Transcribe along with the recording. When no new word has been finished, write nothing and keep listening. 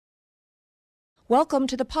Welcome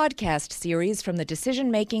to the podcast series from the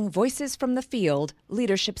Decision Making Voices from the Field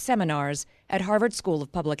Leadership Seminars at Harvard School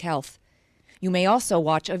of Public Health. You may also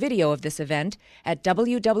watch a video of this event at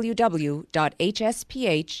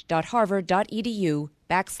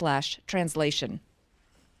www.hsph.harvard.edu/translation.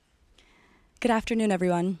 Good afternoon,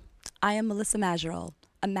 everyone. I am Melissa Majerol,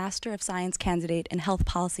 a Master of Science candidate in Health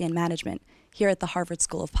Policy and Management here at the Harvard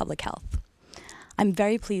School of Public Health. I'm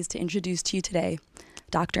very pleased to introduce to you today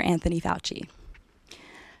Dr. Anthony Fauci.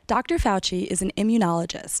 Dr. Fauci is an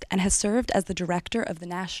immunologist and has served as the director of the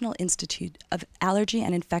National Institute of Allergy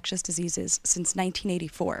and Infectious Diseases since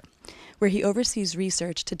 1984, where he oversees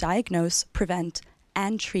research to diagnose, prevent,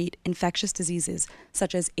 and treat infectious diseases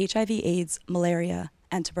such as HIV/AIDS, malaria,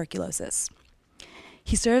 and tuberculosis.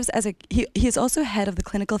 He is also head of the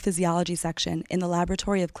clinical physiology section in the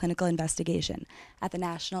Laboratory of Clinical Investigation at the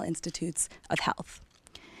National Institutes of Health.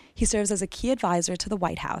 He serves as a key advisor to the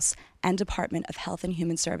White House and Department of Health and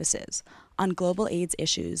Human Services on global AIDS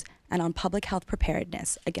issues and on public health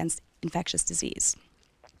preparedness against infectious disease.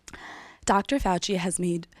 Dr. Fauci has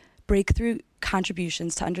made breakthrough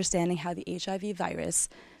contributions to understanding how the HIV virus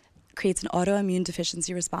creates an autoimmune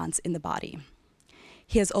deficiency response in the body.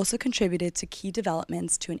 He has also contributed to key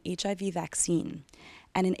developments to an HIV vaccine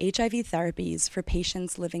and in HIV therapies for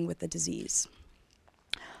patients living with the disease.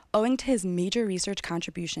 Owing to his major research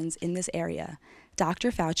contributions in this area,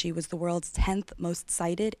 Dr. Fauci was the world's 10th most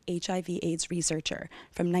cited HIV/AIDS researcher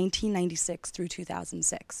from 1996 through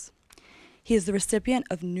 2006. He is the recipient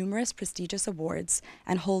of numerous prestigious awards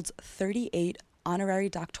and holds 38 honorary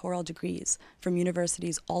doctoral degrees from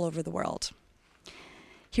universities all over the world.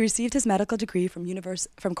 He received his medical degree from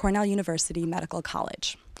Cornell University Medical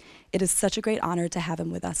College. It is such a great honor to have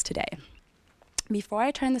him with us today. Before I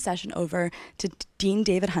turn the session over to Dean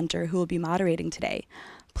David Hunter, who will be moderating today,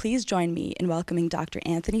 please join me in welcoming Dr.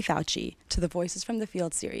 Anthony Fauci to the Voices from the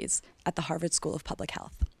Field series at the Harvard School of Public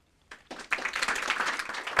Health.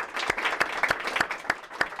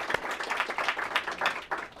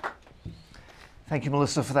 Thank you,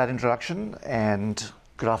 Melissa, for that introduction, and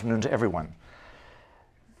good afternoon to everyone.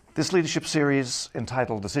 This leadership series,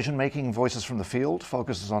 entitled Decision Making Voices from the Field,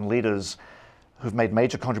 focuses on leaders who've made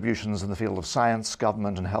major contributions in the field of science,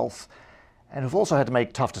 government, and health, and who've also had to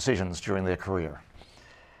make tough decisions during their career.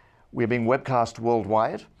 We're being webcast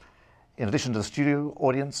worldwide, in addition to the studio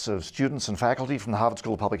audience of students and faculty from the Harvard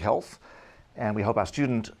School of Public Health, and we hope our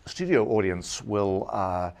studio audience will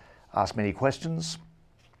ask many questions.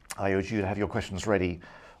 I urge you to have your questions ready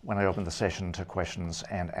when I open the session to questions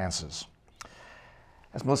and answers.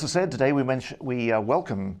 As Melissa said, today we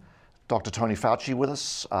welcome Dr. Tony Fauci with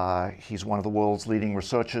us. He's one of the world's leading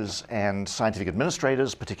researchers and scientific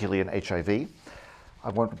administrators, particularly in HIV. I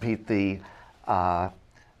won't repeat the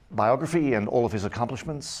biography and all of his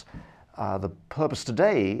accomplishments. The purpose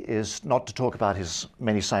today is not to talk about his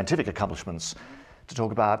many scientific accomplishments, to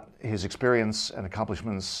talk about his experience and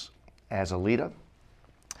accomplishments as a leader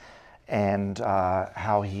and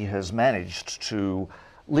how he has managed to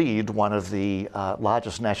lead one of the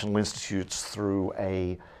largest national institutes through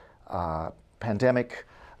a pandemic,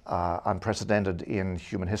 unprecedented in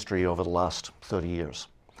human history over the last 30 years.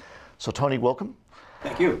 So Tony, welcome.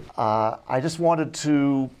 Thank you. I just wanted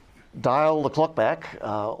to dial the clock back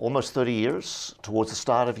almost 30 years towards the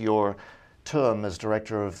start of your term as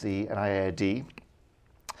director of the NIAID.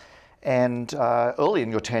 And early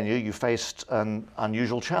in your tenure, you faced an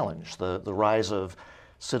unusual challenge, the rise of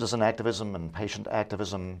citizen activism and patient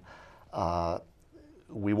activism.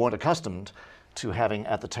 We weren't accustomed to having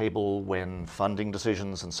at the table when funding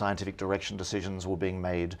decisions and scientific direction decisions were being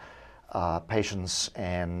made, patients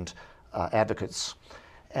and advocates.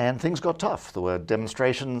 And things got tough. There were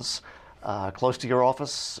demonstrations close to your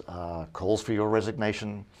office, calls for your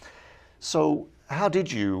resignation. So how did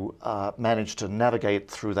you manage to navigate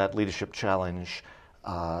through that leadership challenge,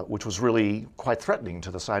 which was really quite threatening to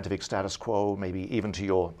the scientific status quo, maybe even to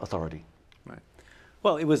your authority? Right.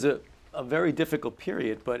 Well, it was a very difficult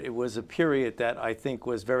period, but it was a period that I think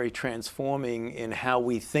was very transforming in how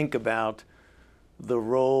we think about the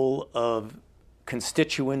role of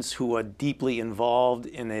constituents who are deeply involved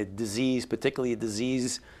in a disease, particularly a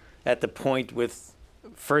disease at the point with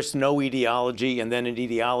first no etiology and then an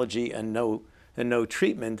etiology and no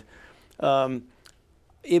treatment.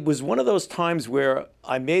 It was one of those times where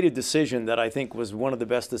I made a decision that I think was one of the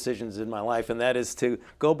best decisions in my life, and that is to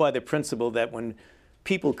go by the principle that when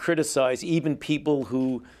people criticize, even people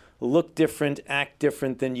who look different, act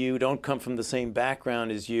different than you, don't come from the same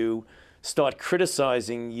background as you, start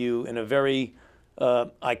criticizing you in a very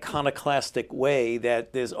iconoclastic way,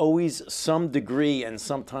 that there's always some degree, and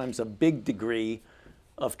sometimes a big degree,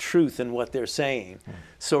 of truth in what they're saying.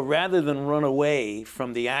 So rather than run away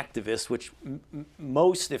from the activists, which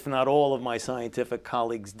most, if not all, of my scientific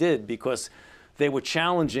colleagues did, because they were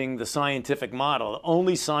challenging the scientific model.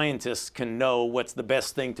 Only scientists can know what's the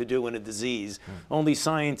best thing to do in a disease. Only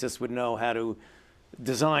scientists would know how to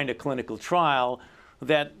design a clinical trial,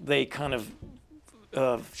 that they kind of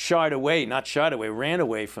ran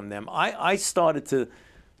away from them. I started to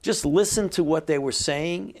just listen to what they were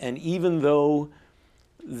saying, and even though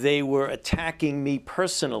they were attacking me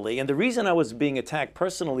personally, and the reason I was being attacked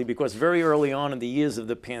personally, because very early on in the years of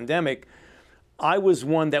the pandemic, I was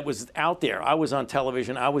one that was out there. I was on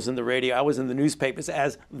television, I was in the radio, I was in the newspapers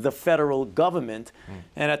as the federal government.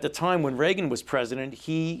 And at the time when Reagan was president,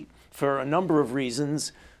 he, for a number of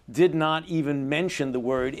reasons, did not even mention the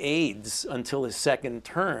word AIDS until his second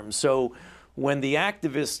term. So when the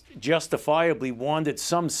activists justifiably wanted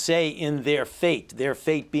some say in their fate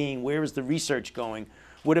being, where is the research going?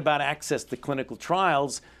 What about access to clinical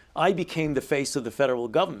trials? I became the face of the federal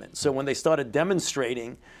government. So when they started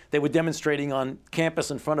demonstrating, they were demonstrating on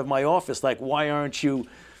campus in front of my office, like, why aren't you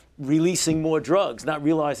releasing more drugs? Not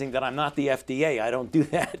realizing that I'm not the FDA, I don't do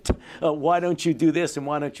that. Why don't you do this and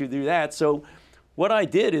why don't you do that? So what I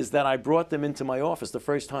did is that I brought them into my office the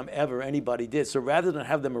first time ever anybody did. So rather than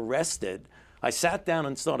have them arrested, I sat down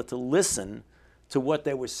and started to listen to what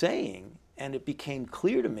they were saying. And it became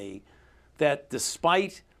clear to me that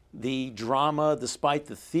despite the drama, despite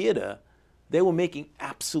the theater, they were making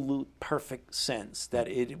absolute perfect sense, that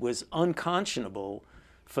it was unconscionable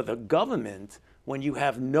for the government, when you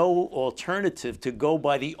have no alternative, to go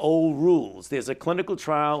by the old rules. There's a clinical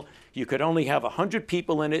trial, you could only have 100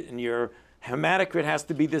 people in it, and your hematocrit has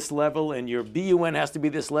to be this level, and your BUN has to be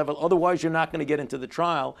this level, otherwise you're not going to get into the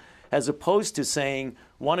trial, as opposed to saying,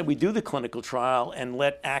 why don't we do the clinical trial and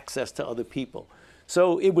let access to other people?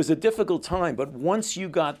 So it was a difficult time, but once you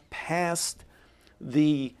got past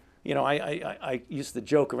the, I used to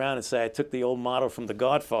joke around and say I took the old motto from The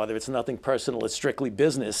Godfather, it's nothing personal, it's strictly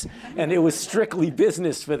business. And it was strictly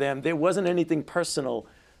business for them. There wasn't anything personal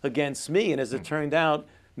against me. And as it turned out,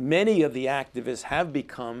 many of the activists have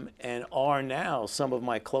become and are now some of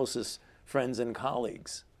my closest friends and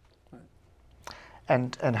colleagues.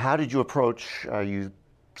 And how did you approach, you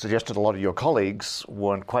suggested a lot of your colleagues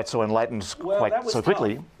weren't quite so enlightened quite so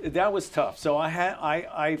quickly. That was tough. So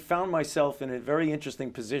I found myself in a very interesting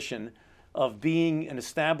position of being an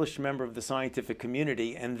established member of the scientific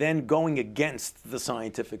community and then going against the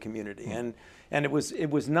scientific community. And it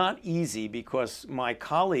was not easy, because my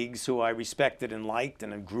colleagues, who I respected and liked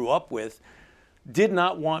and grew up with, did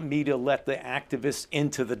not want me to let the activists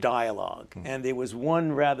into the dialogue. And there was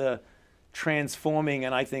one rather transforming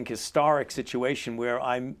and I think historic situation where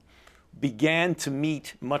I began to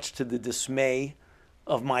meet, much to the dismay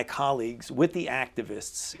of my colleagues, with the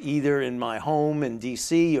activists, either in my home in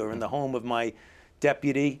DC or in the home of my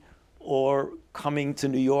deputy, or coming to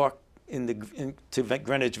New York to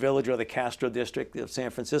Greenwich Village or the Castro district of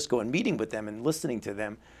San Francisco and meeting with them and listening to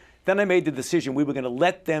them. Then I made the decision we were going to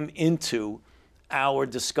let them into our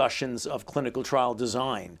discussions of clinical trial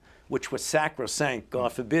design, which was sacrosanct.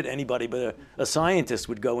 God forbid anybody but a scientist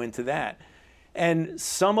would go into that. And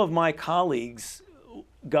some of my colleagues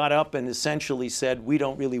got up and essentially said, we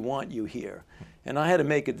don't really want you here. And I had to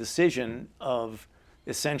make a decision of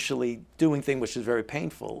essentially doing things which is very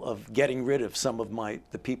painful, of getting rid of some of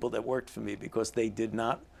the people that worked for me, because they did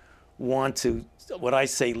not want to, what I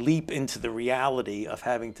say, leap into the reality of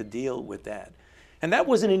having to deal with that. And that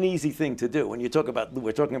wasn't an easy thing to do. When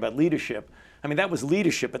we're talking about leadership, I mean, that was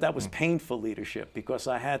leadership, but that was painful leadership, because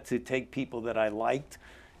I had to take people that I liked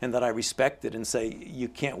and that I respected and say, you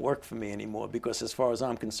can't work for me anymore, because as far as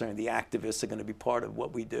I'm concerned, the activists are going to be part of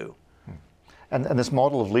what we do. And this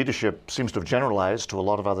model of leadership seems to have generalized to a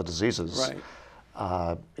lot of other diseases.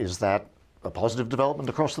 Right. Is that a positive development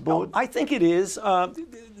across the board? I think it is.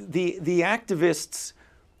 The activists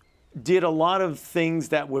did a lot of things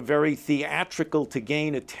that were very theatrical to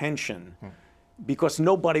gain attention, because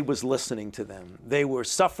nobody was listening to them. They were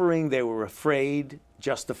suffering, they were afraid,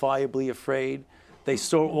 justifiably afraid. They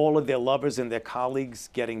saw all of their lovers and their colleagues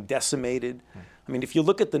getting decimated. I mean, if you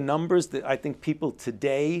look at the numbers, I think people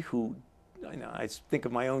today who, I think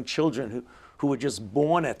of my own children who were just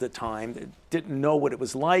born at the time, that didn't know what it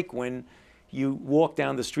was like when you walk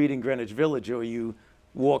down the street in Greenwich Village, or you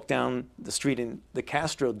walk down the street in the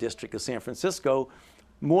Castro district of San Francisco,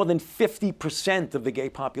 more than 50% of the gay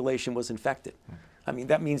population was infected. I mean,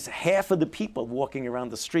 that means half of the people walking around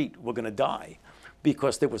the street were going to die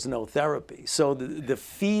because there was no therapy. So the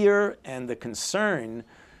fear and the concern,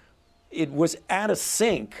 it was out of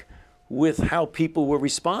sync with how people were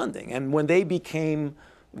responding. And when they became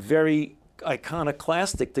very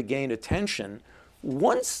iconoclastic to gain attention.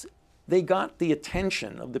 Once they got the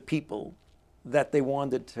attention of the people that they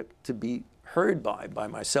wanted to be heard by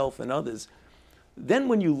myself and others, then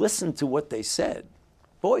when you listened to what they said,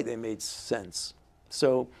 boy, they made sense.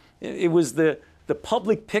 So it was the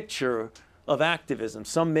public picture of activism.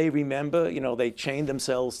 Some may remember, they chained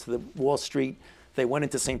themselves to the Wall Street. They went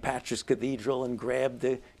into St. Patrick's Cathedral and grabbed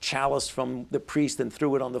the chalice from the priest and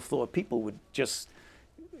threw it on the floor. People would just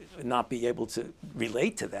not be able to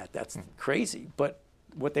relate to that. That's crazy. But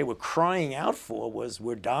what they were crying out for was,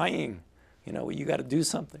 we're dying. You got to do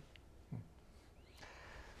something.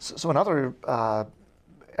 So another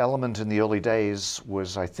element in the early days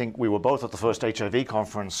was, I think we were both at the first HIV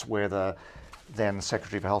conference where the then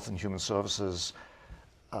Secretary for Health and Human Services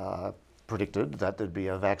predicted that there'd be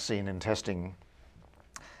a vaccine in testing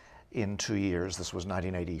in 2 years. This was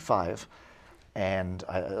 1985. And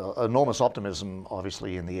enormous optimism,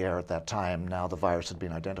 obviously, in the air at that time. Now the virus had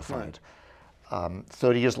been identified. Right.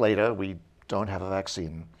 30 years later, we don't have a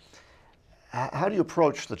vaccine. How do you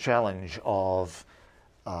approach the challenge of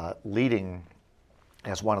leading,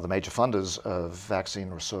 as one of the major funders of vaccine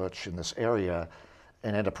research in this area,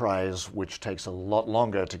 an enterprise which takes a lot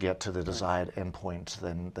longer to get to the desired endpoint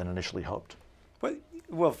than initially hoped?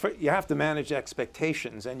 Well, you have to manage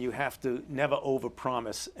expectations, and you have to never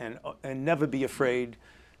overpromise and never be afraid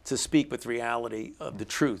to speak with reality of the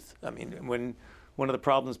truth. I mean, one of the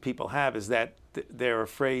problems people have is that they're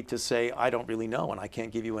afraid to say, I don't really know and I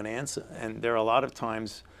can't give you an answer. And there are a lot of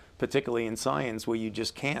times, particularly in science, where you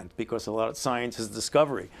just can't, because a lot of science is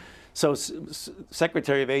discovery. So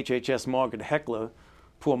Secretary of HHS Margaret Heckler,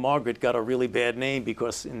 poor Margaret, got a really bad name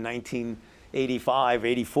because in 1985,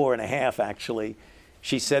 84 and a half actually,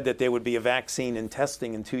 she said that there would be a vaccine in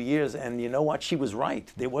testing in 2 years, and you know what? She was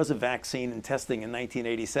right. There was a vaccine in testing in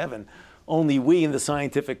 1987. Only we in the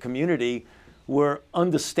scientific community were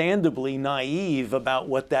understandably naive about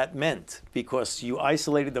what that meant, because you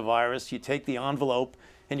isolated the virus, you take the envelope,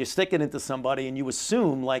 and you stick it into somebody, and you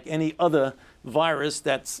assume, like any other virus,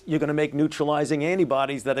 you're going to make neutralizing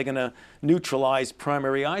antibodies that are going to neutralize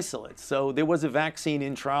primary isolates. So there was a vaccine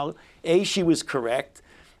in trial. A, she was correct,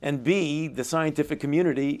 and B, the scientific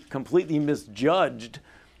community completely misjudged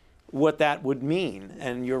what that would mean.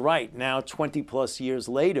 And you're right, now 20 plus years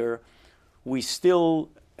later, we still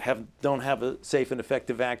don't have a safe and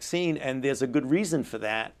effective vaccine, and there's a good reason for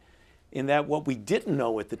that, in that what we didn't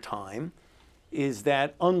know at the time is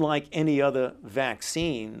that unlike any other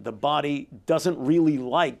vaccine, the body doesn't really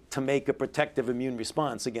like to make a protective immune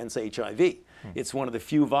response against HIV. It's one of the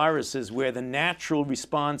few viruses where the natural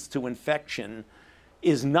response to infection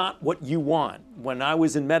is not what you want. When I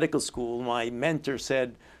was in medical school, my mentor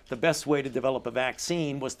said the best way to develop a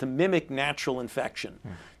vaccine was to mimic natural infection.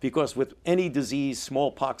 Because with any disease,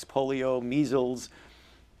 smallpox, polio, measles,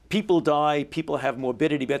 people die, people have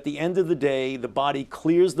morbidity, but at the end of the day, the body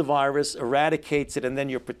clears the virus, eradicates it, and then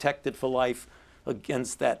you're protected for life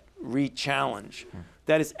against that re-challenge.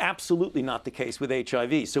 That is absolutely not the case with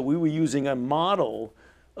HIV. So we were using a model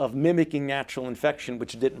of mimicking natural infection,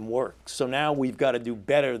 which didn't work. So now we've got to do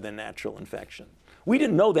better than natural infection. We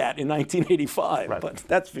didn't know that in 1985, right, but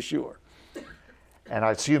that's for sure. And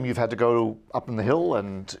I assume you've had to go up in the Hill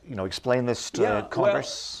and explain this to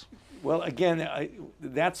Congress. Well, again,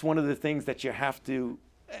 that's one of the things that you have to,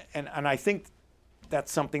 and I think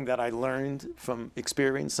that's something that I learned from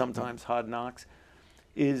experience, sometimes hard knocks,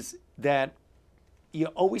 is that you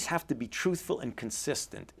always have to be truthful and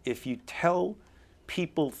consistent. If you tell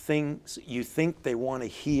people things you think they want to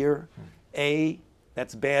hear, A,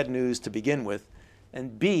 that's bad news to begin with,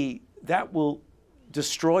 and B, that will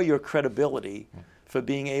destroy your credibility for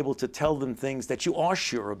being able to tell them things that you are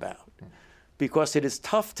sure about. Because it is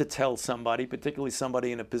tough to tell somebody, particularly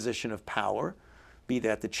somebody in a position of power, be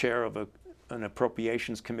that the chair of an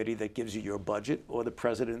appropriations committee that gives you your budget, or the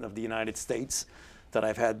president of the United States, that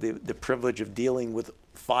I've had the privilege of dealing with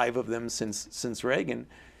 5 of them since Reagan,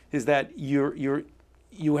 is that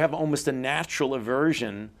you have almost a natural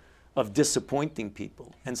aversion of disappointing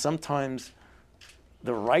people. And sometimes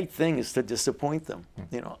the right thing is to disappoint them.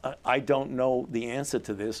 I don't know the answer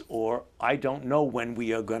to this, or I don't know when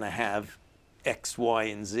we are going to have X, Y,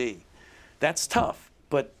 and Z. That's tough,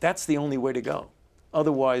 but that's the only way to go.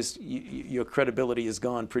 Otherwise, your credibility is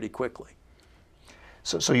gone pretty quickly.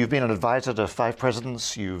 So you've been an advisor to 5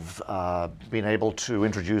 presidents. You've been able to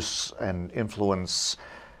introduce and influence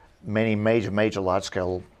many major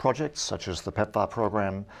large-scale projects, such as the PEPFAR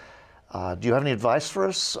program. Do you have any advice for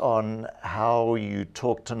us on how you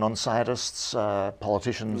talk to non-scientists,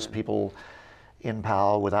 politicians, people in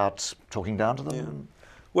power, without talking down to them?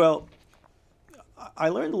 Well, I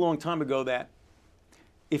learned a long time ago that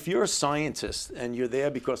if you're a scientist and you're there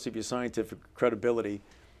because of your scientific credibility,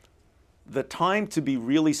 the time to be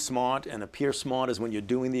really smart and appear smart is when you're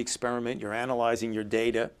doing the experiment, you're analyzing your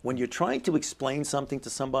data. When you're trying to explain something to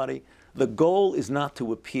somebody, the goal is not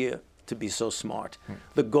to appear to be so smart.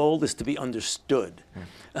 The goal is to be understood.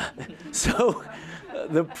 So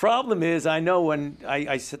the problem is, I know when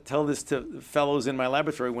I tell this to fellows in my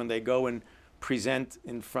laboratory when they go and present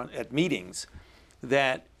in front at meetings,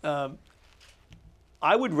 that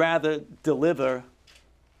I would rather deliver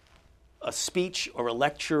a speech or a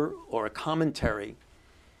lecture or a commentary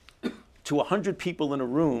to 100 people in a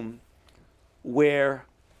room where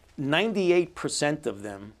 98% of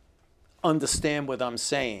them understand what I'm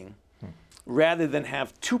saying, rather than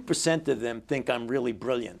have 2% of them think I'm really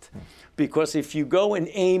brilliant. Because if you go and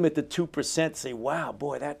aim at the 2%, say, wow,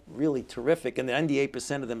 boy, that's really terrific, and the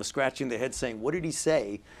 98% of them are scratching their head saying, what did he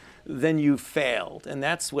say? Then you failed. And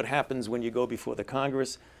that's what happens when you go before the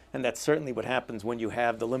Congress, and that's certainly what happens when you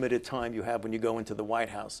have the limited time you have when you go into the White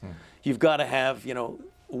House. You've got to have,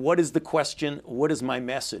 what is the question? What is my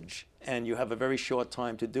message? And you have a very short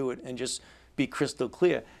time to do it, and just be crystal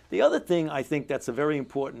clear. The other thing I think that's a very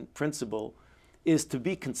important principle is to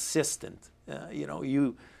be consistent.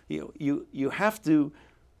 You have to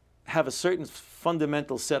have a certain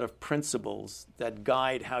fundamental set of principles that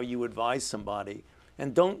guide how you advise somebody,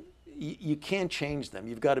 and you can't change them.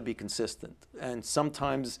 You've got to be consistent. And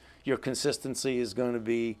sometimes your consistency is going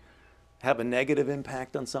to have a negative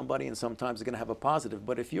impact on somebody, and sometimes it's going to have a positive.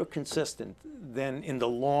 But if you're consistent, then in the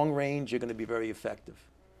long range, you're going to be very effective.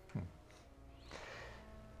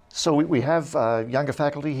 So we have younger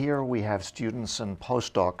faculty here, we have students and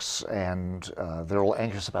postdocs, and they're all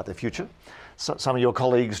anxious about their future. So some of your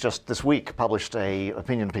colleagues just this week published an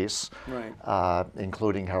opinion piece, right,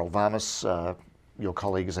 including Harold Varmus, your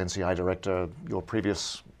colleague as NCI director, your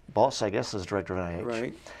previous boss, I guess, as director of NIH.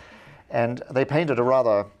 Right. And they painted a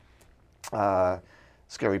rather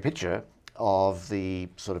scary picture of the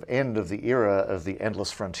sort of end of the era of the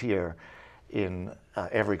endless frontier in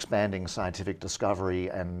ever-expanding scientific discovery,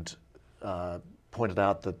 and pointed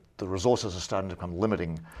out that the resources are starting to become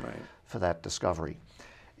limiting for that discovery.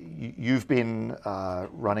 You've been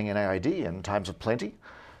running NIAID in times of plenty,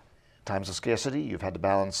 times of scarcity. You've had to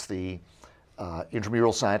balance the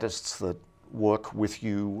intramural scientists that work with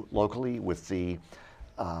you locally with the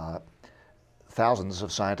thousands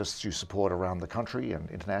of scientists you support around the country and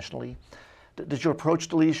internationally. Did your approach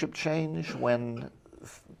to leadership change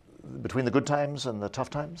between the good times and the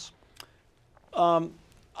tough times?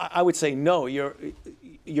 I would say no.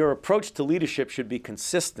 Your approach to leadership should be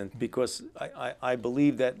consistent, because I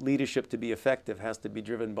believe that leadership, to be effective, has to be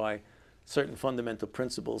driven by certain fundamental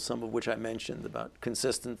principles, some of which I mentioned about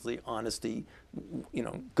consistency, honesty,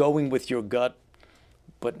 going with your gut,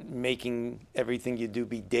 but making everything you do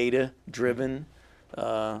be data-driven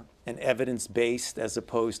and evidence-based, as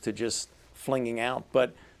opposed to just flinging out.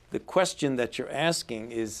 But the question that you're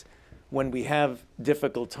asking is, when we have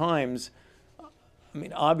difficult times,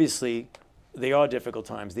 obviously they are difficult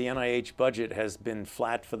times. The NIH budget has been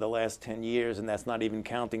flat for the last 10 years, and that's not even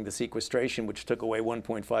counting the sequestration, which took away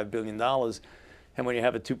 $1.5 billion. And when you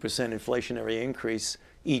have a 2% inflationary increase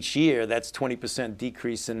each year, that's 20%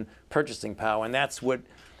 decrease in purchasing power. And that's what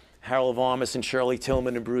Harold Varmus and Shirley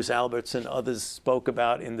Tillman and Bruce Alberts and others spoke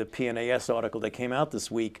about in the PNAS article that came out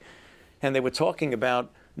this week. And they were talking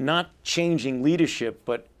about not changing leadership,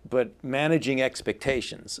 but managing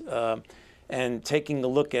expectations, and taking a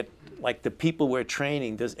look at, like, the people we're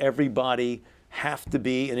training. Does everybody have to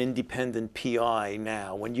be an independent PI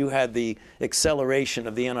now? When you had the acceleration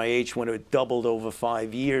of the NIH, when it doubled over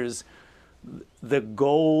 5 years, the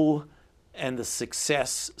goal and the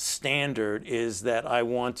success standard is that I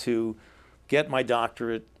want to get my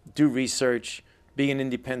doctorate, do research, be an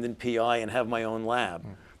independent PI, and have my own lab.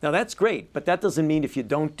 Now, that's great, but that doesn't mean if you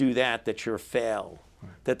don't do that you're a fail.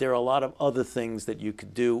 That there are a lot of other things that you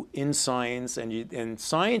could do in science, and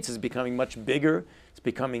science is becoming much bigger. It's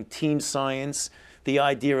becoming team science. The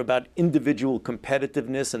idea about individual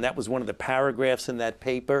competitiveness, and that was one of the paragraphs in that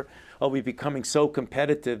paper. Are we becoming so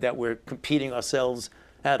competitive that we're competing ourselves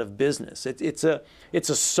out of business? It's a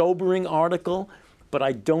sobering article, but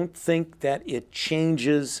I don't think that it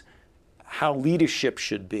changes how leadership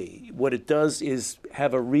should be. What it does is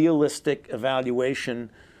have a realistic evaluation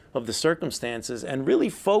of the circumstances and really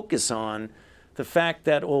focus on the fact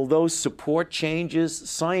that although support changes,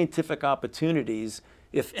 scientific opportunities,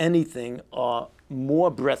 if anything, are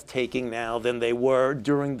more breathtaking now than they were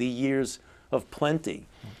during the years of plenty.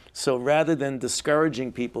 So rather than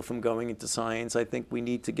discouraging people from going into science, I think we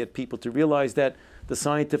need to get people to realize that the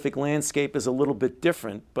scientific landscape is a little bit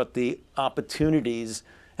different, but the opportunities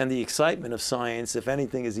and the excitement of science, if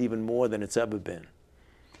anything, is even more than it's ever been.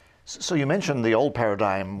 So you mentioned the old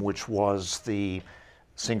paradigm, which was the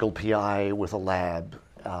single PI with a lab.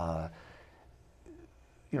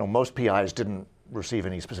 Most PIs didn't receive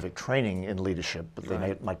any specific training in leadership, but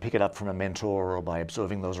they might pick it up from a mentor or by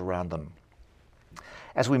observing those around them.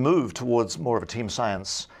 As we move towards more of a team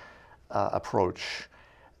science approach,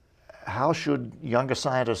 how should younger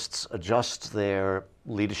scientists adjust their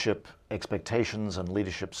leadership expectations and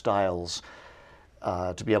leadership styles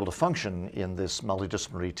to be able to function in this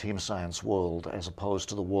multidisciplinary team science world, as opposed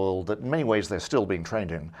to the world that in many ways they're still being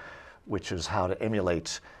trained in, which is how to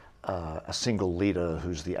emulate a single leader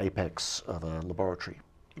who's the apex of a laboratory?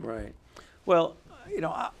 Right. Well,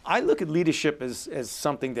 I look at leadership as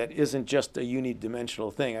something that isn't just a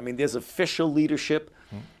unidimensional thing. I mean, there's official leadership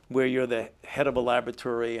where you're the head of a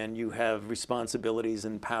laboratory and you have responsibilities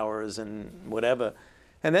and powers and whatever.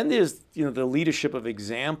 And then there's, the leadership of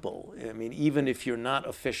example. I mean, even if you're not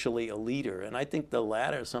officially a leader. And I think the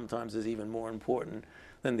latter sometimes is even more important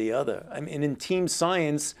than the other. I mean, in team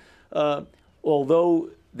science, although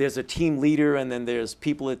there's a team leader and then there's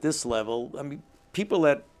people at this level, I mean, people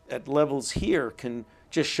at levels here can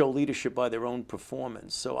just show leadership by their own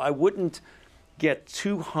performance. So I wouldn't get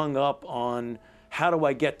too hung up on how do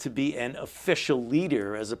I get to be an official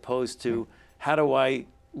leader as opposed to how do I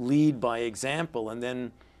lead by example, and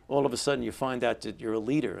then all of a sudden you find out that you're a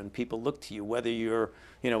leader and people look to you, whether you're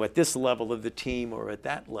at this level of the team or at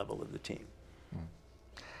that level of the team.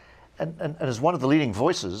 And as one of the leading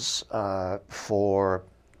voices for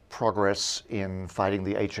progress in fighting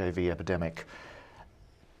the HIV epidemic,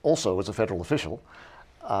 also as a federal official,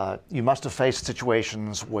 you must have faced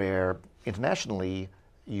situations where internationally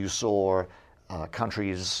you saw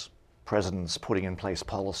countries, presidents putting in place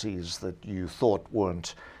policies that you thought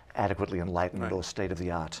weren't adequately enlightened or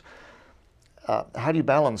state-of-the-art. How do you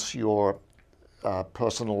balance your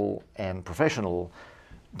personal and professional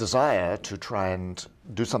desire to try and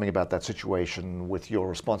do something about that situation with your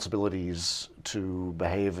responsibilities to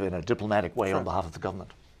behave in a diplomatic way on behalf of the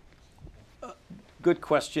government? Good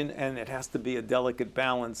question, and it has to be a delicate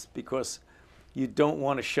balance because you don't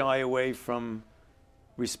want to shy away from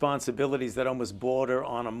responsibilities that almost border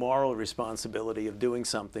on a moral responsibility of doing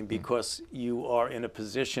something because you are in a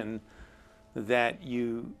position that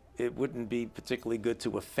it wouldn't be particularly good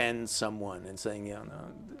to offend someone and saying,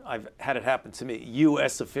 I've had it happen to me.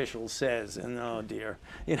 U.S. official says, and oh dear,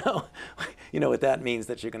 you know what that means,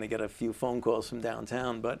 that you're going to get a few phone calls from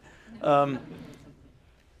downtown. But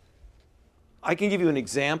I can give you an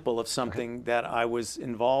example of something that I was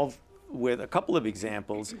involved with, a couple of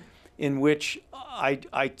examples in which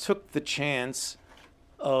I took the chance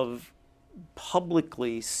of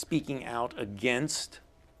publicly speaking out against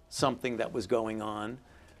something that was going on.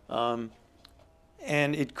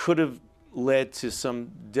 And it could have led to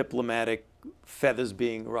some diplomatic feathers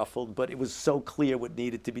being ruffled, but it was so clear what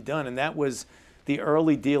needed to be done. And that was the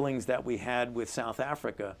early dealings that we had with South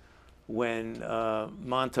Africa when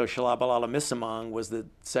Manto Shalabalala Misamang was the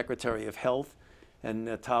Secretary of Health and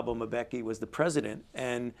Thabo Mbeki was the president.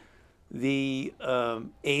 And the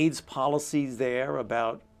AIDS policies there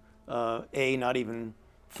about not even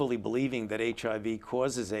fully believing that HIV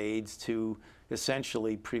causes AIDS to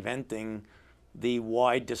essentially preventing the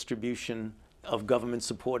wide distribution of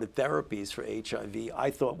government-supported therapies for HIV,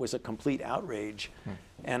 I thought was a complete outrage.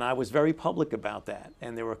 And I was very public about that.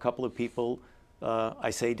 And there were a couple of people, I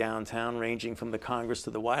say downtown, ranging from the Congress to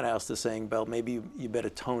the White House, to saying, Bell, maybe you better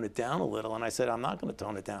tone it down a little. And I said, I'm not going to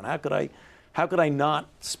tone it down. How could I not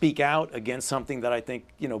speak out against something that I think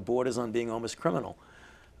borders on being almost criminal?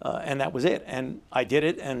 And that was it. And I did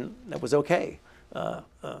it, and that was okay.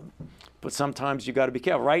 But sometimes you got to be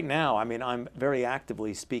careful. Right now, I mean, I'm very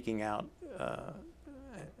actively speaking out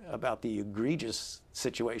about the egregious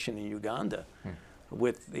situation in Uganda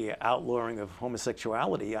with the outlawing of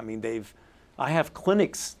homosexuality. I mean, I have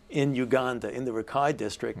clinics in Uganda, in the Rakai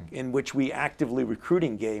district, in which we actively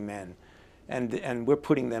recruiting gay men, and we're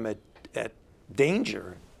putting them at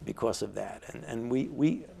danger because of that. And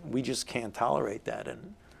we just can't tolerate that.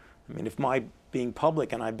 And I mean, if my being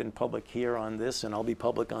public, and I've been public here on this, and I'll be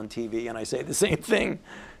public on TV, and I say the same thing,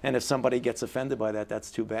 and if somebody gets offended by that, that's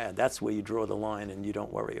too bad. That's where you draw the line and you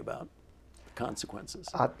don't worry about consequences.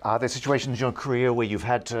 Are there situations in your career where you've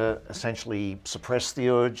had to essentially suppress the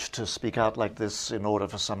urge to speak out like this in order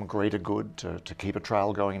for some greater good, to keep a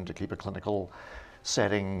trial going, to keep a clinical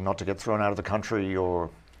setting, not to get thrown out of the country or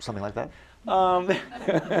something like that?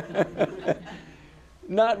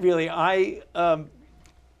 Not really.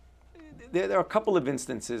 there are a couple of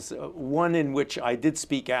instances. One in which I did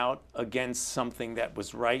speak out against something that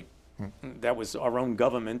was right. That was our own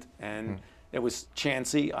government, and it was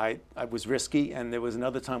chancy. I was risky, and there was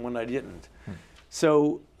another time when I didn't.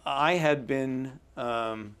 So I had been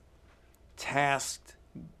tasked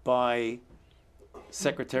by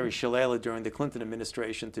Secretary Shalala during the Clinton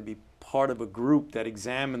administration to be part of a group that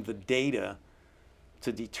examined the data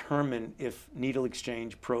to determine if needle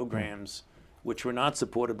exchange programs, which were not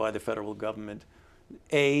supported by the federal government,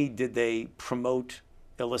 A, did they promote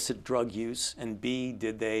illicit drug use, and B,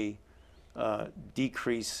 did they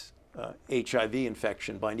decrease HIV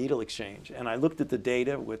infection by needle exchange. And I looked at the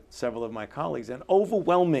data with several of my colleagues, and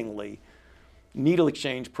overwhelmingly, needle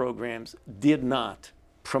exchange programs did not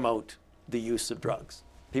promote the use of drugs.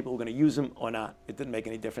 People were going to use them or not. It didn't make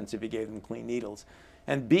any difference if you gave them clean needles.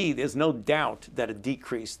 And B, there's no doubt that it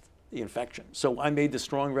decreased the infection. So I made the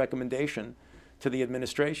strong recommendation to the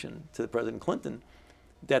administration, to President Clinton,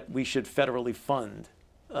 that we should federally fund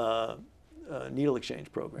needle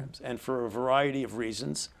exchange programs. And for a variety of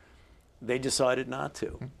reasons, they decided not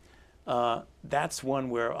to. That's one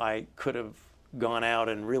where I could have gone out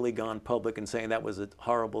and really gone public and saying that was a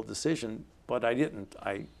horrible decision, but I didn't.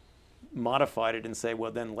 I modified it and say,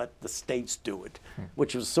 well, then let the states do it,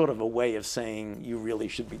 which was sort of a way of saying you really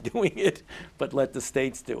should be doing it, but let the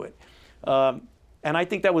states do it. And I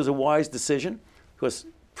think that was a wise decision, because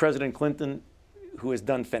President Clinton, who has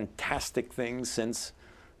done fantastic things since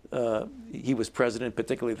he was president,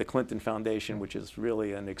 particularly the Clinton Foundation, which is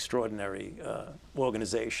really an extraordinary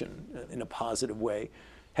organization in a positive way,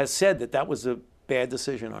 has said that that was a bad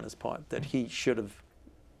decision on his part, that he should have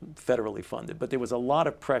federally funded. But there was a lot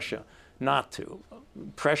of pressure not to.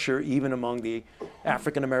 Pressure even among the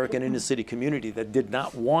African-American inner city community that did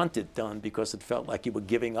not want it done because it felt like you were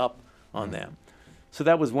giving up on them. So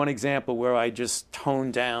that was one example where I just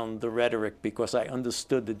toned down the rhetoric because I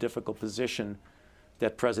understood the difficult position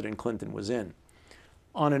that President Clinton was in.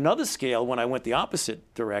 On another scale, when I went the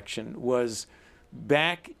opposite direction, was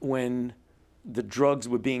back when the drugs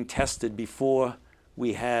were being tested before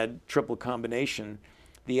we had triple combination,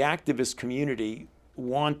 the activist community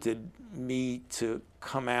wanted me to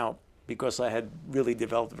come out, because I had really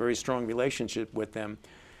developed a very strong relationship with them,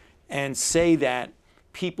 and say that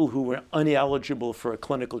people who were ineligible for a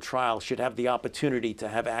clinical trial should have the opportunity to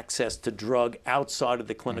have access to drug outside of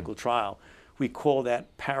the clinical trial. We call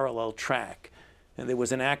that parallel track. And there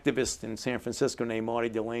was an activist in San Francisco named Marty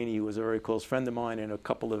Delaney, who was a very close friend of mine, and a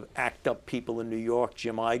couple of ACT UP people in New York,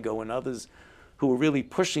 Jim Igo and others, who were really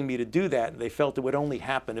pushing me to do that. And they felt it would only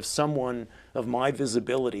happen if someone of my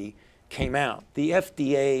visibility came out. The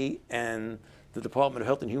FDA and the Department of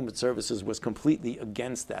Health and Human Services was completely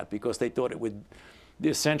against that, because they thought it would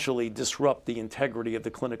essentially disrupt the integrity of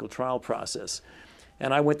the clinical trial process.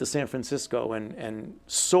 And I went to San Francisco and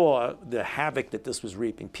saw the havoc that this was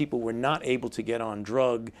reaping. People were not able to get on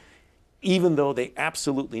drug, even though they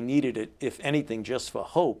absolutely needed it, if anything, just for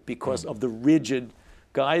hope, because of the rigid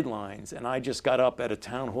guidelines. And I just got up at a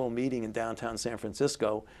town hall meeting in downtown San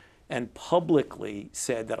Francisco and publicly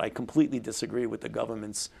said that I completely disagree with the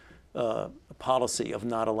government's policy of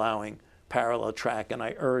not allowing parallel track, and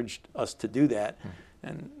I urged us to do that.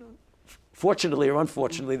 And fortunately or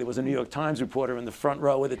unfortunately, there was a New York Times reporter in the front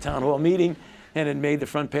row of the town hall meeting, and it made the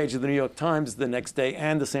front page of the New York Times the next day,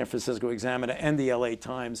 and the San Francisco Examiner, and the LA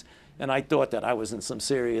Times. And I thought that I was in some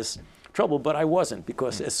serious trouble, but I wasn't,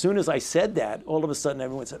 because as soon as I said that, all of a sudden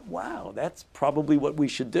everyone said, wow, that's probably what we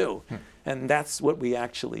should do. And that's what we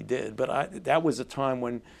actually did. But that was a time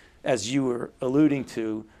when, as you were alluding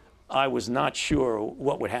to, I was not sure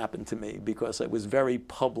what would happen to me, because it was very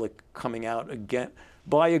public coming out again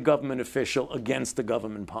by a government official against the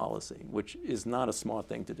government policy, which is not a smart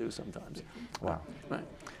thing to do sometimes. Wow. Right.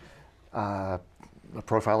 A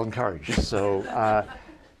profile in courage. So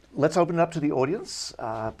let's open it up to the audience.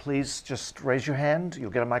 Please just raise your hand. You'll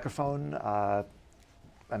get a microphone.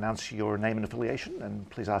 Announce your name and affiliation, and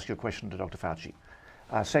please ask your question to Dr. Fauci.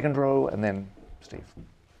 Second row, and then Steve.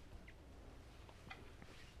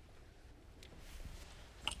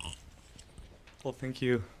 Well, thank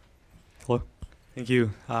you. Hello. Thank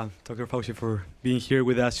you, Dr. Fauci, for being here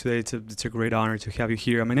with us today. It's a great honor to have you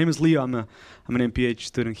here. My name is Leo. I'm an MPH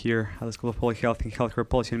student here at the School of Public Health and Healthcare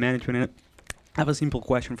Policy and Management. And I have a simple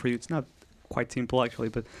question for you. It's not quite simple, actually,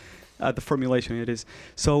 but the formulation it is.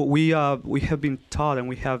 So we have been taught, and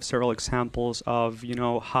we have several examples of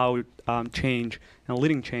how change and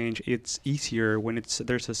leading change, it's easier when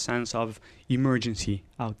there's a sense of emergency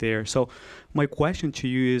out there. So my question to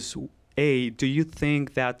you is, A, do you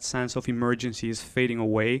think that sense of emergency is fading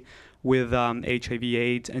away with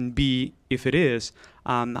HIV/AIDS? And B, if it is,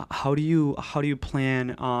 How do you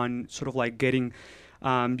plan on sort of like getting,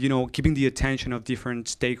 keeping the attention of different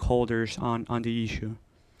stakeholders on the issue?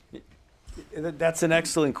 That's an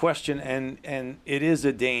excellent question, and it is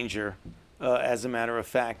a danger, as a matter of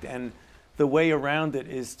fact. And the way around it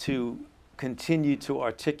is to continue to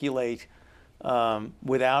articulate,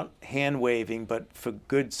 without hand-waving, but for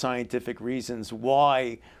good scientific reasons,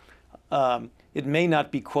 why it may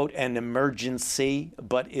not be, quote, an emergency,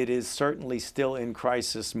 but it is certainly still in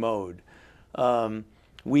crisis mode.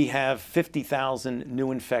 We have 50,000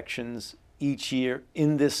 new infections each year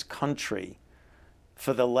in this country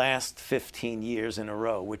for the last 15 years in a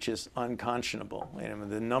row, which is unconscionable.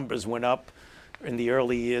 The numbers went up in the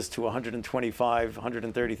early years to 125,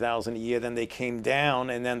 130,000 a year, then they came down,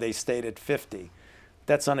 and then they stayed at 50.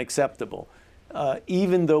 That's unacceptable.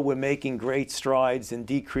 Even though we're making great strides in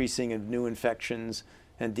decreasing of new infections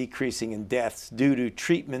and decreasing in deaths due to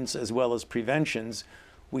treatments as well as preventions,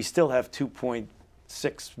 we still have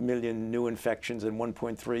 2.6 million new infections and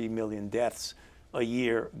 1.3 million deaths a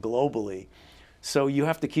year globally. So you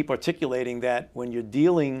have to keep articulating that when you're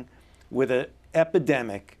dealing with an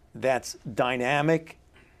epidemic that's dynamic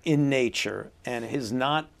in nature and is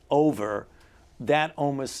not over, that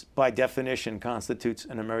almost by definition constitutes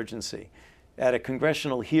an emergency. At a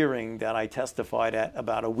congressional hearing that I testified at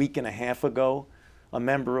about a week and a half ago, a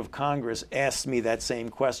member of Congress asked me that same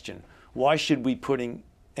question. Why should we putting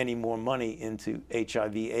any more money into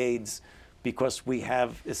HIV/AIDS? Because we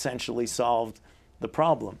have essentially solved the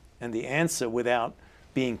problem. And the answer, without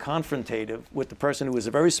being confrontative with the person who was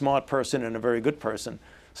a very smart person and a very good person,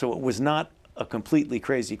 so it was not a completely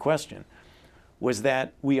crazy question, was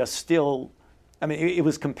that we are still, it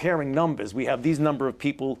was comparing numbers. We have these number of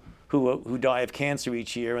people who die of cancer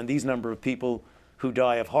each year, and these number of people who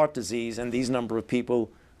die of heart disease, and these number of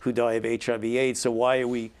people who die of HIV/AIDS. So why are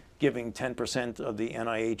we giving 10% of the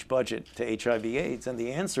NIH budget to HIV/AIDS? And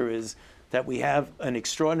the answer is that we have an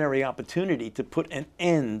extraordinary opportunity to put an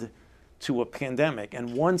end to a pandemic.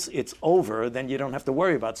 And once it's over, then you don't have to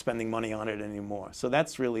worry about spending money on it anymore. So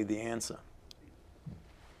that's really the answer.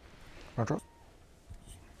 Roger?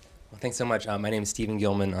 Well, thanks so much. My name is Stephen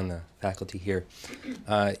Gilman on the faculty here.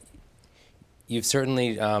 You've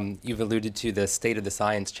certainly, you've alluded to the state of the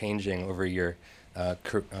science changing over your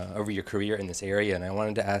career in this area, and I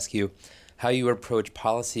wanted to ask you how you approach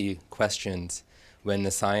policy questions when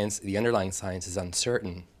the science, the underlying science, is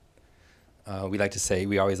uncertain. We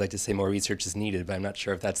always like to say more research is needed, but I'm not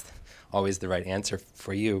sure if that's always the right answer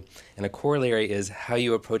for you. And a corollary is how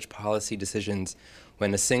you approach policy decisions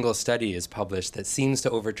when a single study is published that seems to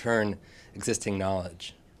overturn existing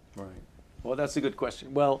knowledge. Right. Well, that's a good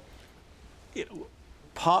question. Well,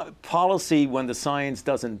 policy, when the science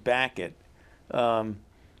doesn't back it,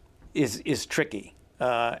 is tricky.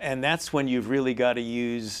 And that's when you've really got to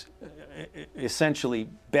use essentially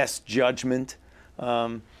best judgment.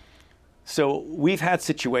 So we've had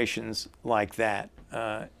situations like that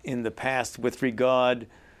in the past with regard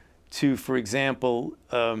to, for example,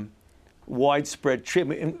 widespread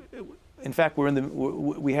treatment. In fact,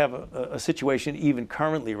 we have a situation even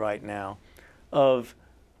currently right now of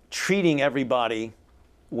treating everybody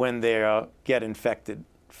when they get infected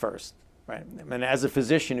first. Right? And as a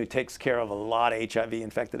physician who takes care of a lot of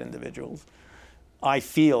HIV-infected individuals, I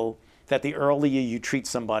feel that the earlier you treat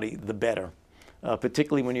somebody, the better.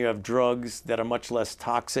 Particularly when you have drugs that are much less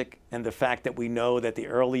toxic, and the fact that we know that the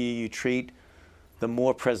earlier you treat, the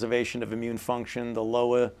more preservation of immune function,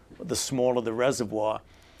 the smaller the reservoir.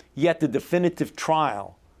 Yet the definitive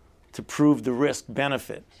trial to prove the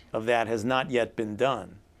risk-benefit of that has not yet been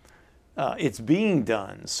done. It's being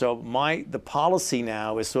done. So the policy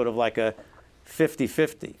now is sort of like a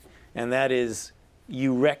 50-50, and that is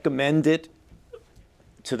you recommend it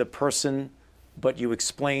to the person, but you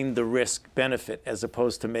explain the risk-benefit as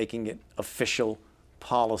opposed to making it official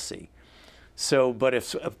policy. So, but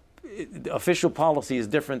if official policy is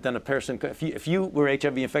different than a person, if you were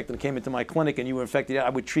HIV infected and came into my clinic and you were infected, I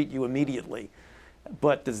would treat you immediately.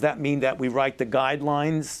 But does that mean that we write the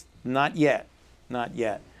guidelines? Not yet, not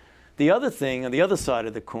yet. The other thing, on the other side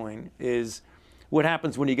of the coin, is what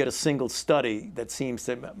happens when you get a single study that seems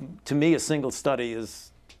to me, a single study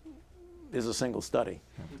is a single study.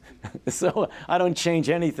 So I don't change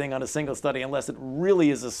anything on a single study unless it really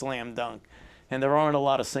is a slam dunk. And there aren't a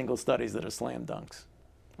lot of single studies that are slam dunks.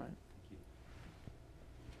 Right.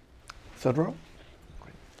 Third row.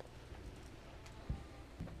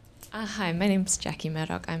 Hi, my name's Jackie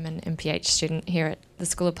Murdoch. I'm an MPH student here at the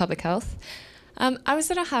School of Public Health. I was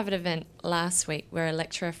at a Harvard event last week where a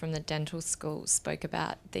lecturer from the dental school spoke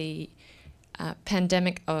about the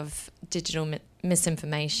pandemic of digital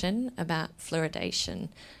misinformation about fluoridation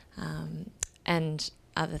and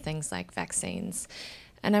other things like vaccines.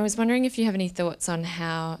 And I was wondering if you have any thoughts on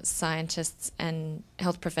how scientists and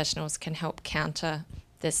health professionals can help counter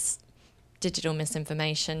this digital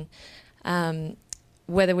misinformation,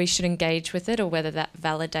 whether we should engage with it or whether that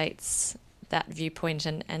validates that viewpoint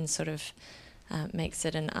and sort of makes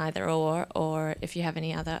it an either or if you have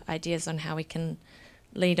any other ideas on how we can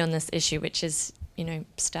lead on this issue, which is,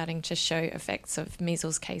 starting to show effects of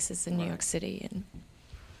measles cases in New York City. And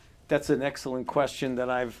that's an excellent question that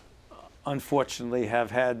I've unfortunately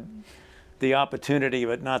have had the opportunity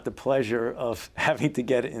but not the pleasure of having to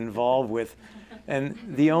get involved with. And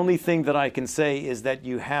the only thing that I can say is that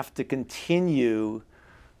you have to continue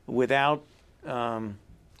without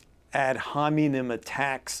ad hominem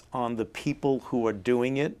attacks on the people who are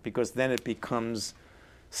doing it, because then it becomes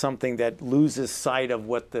something that loses sight of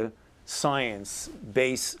what the science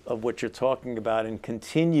base of what you're talking about, and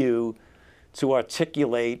continue to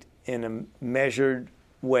articulate in a measured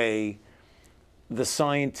way the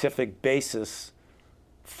scientific basis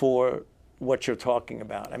for what you're talking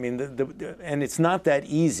about. I mean, and it's not that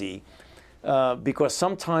easy because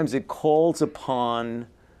sometimes it calls upon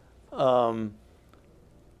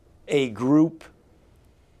a group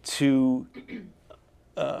to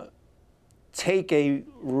take a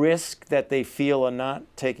risk that they feel are not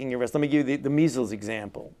taking a risk. Let me give you the measles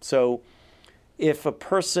example. So if a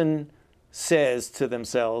person says to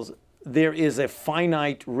themselves, there is a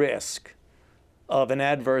finite risk of an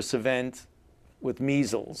adverse event with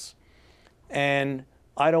measles, and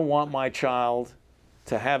I don't want my child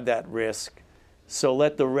to have that risk, so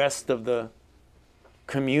let the rest of the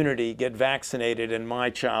community get vaccinated and my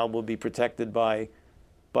child will be protected by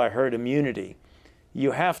herd immunity.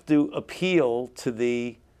 You have to appeal to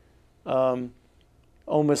the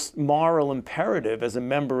almost moral imperative as a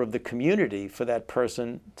member of the community for that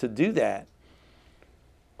person to do that.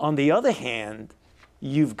 On the other hand,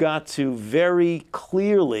 you've got to very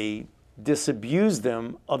clearly disabuse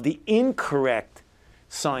them of the incorrect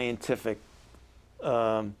scientific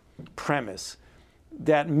premise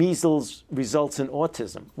that measles results in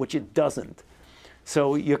autism, which it doesn't.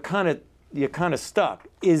 So you're kind of stuck.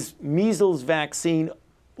 Is measles vaccine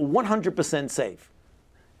 100% safe?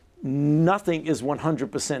 Nothing is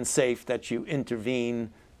 100% safe that you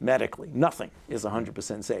intervene medically. Nothing is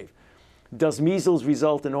 100% safe. Does measles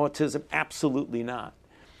result in autism? Absolutely not.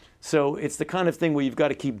 So it's the kind of thing where you've got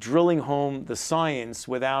to keep drilling home the science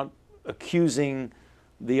without accusing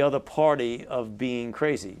the other party of being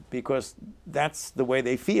crazy, because that's the way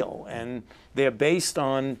they feel. And they're based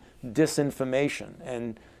on disinformation.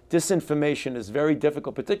 And disinformation is very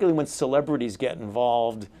difficult, particularly when celebrities get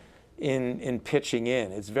involved in pitching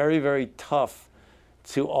in. It's very, very tough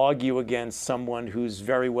to argue against someone who's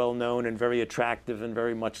very well known and very attractive and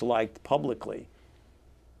very much liked publicly.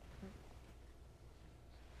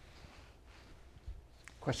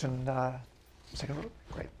 Question, second row?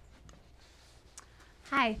 Great.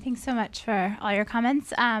 Hi, thanks so much for all your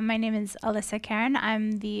comments. My name is Alyssa Karen.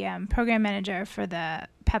 I'm the program manager for the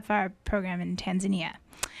PEPFAR program in Tanzania.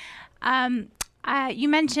 You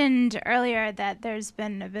mentioned earlier that there's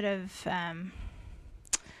been a bit of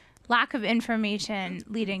lack of information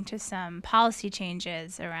leading to some policy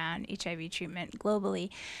changes around HIV treatment globally.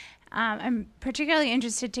 I'm particularly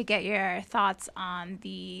interested to get your thoughts on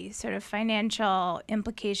the sort of financial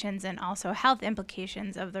implications and also health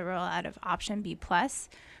implications of the rollout of Option B+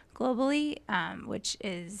 globally, which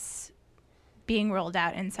is being rolled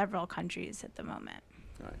out in several countries at the moment.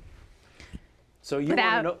 Right. So you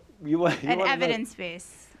without want to know an evidence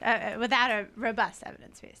base, without a robust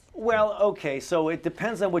evidence base. Well, okay. So it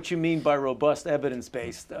depends on what you mean by robust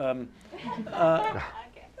evidence-based.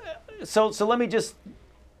 So let me just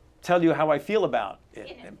tell you how I feel about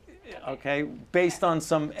it, okay? Based on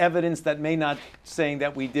some evidence that may not saying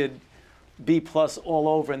that we did B+ all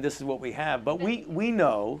over and this is what we have, but we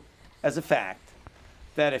know as a fact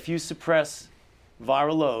that if you suppress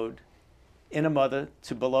viral load in a mother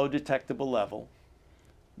to below detectable level,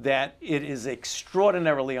 that it is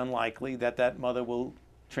extraordinarily unlikely that that mother will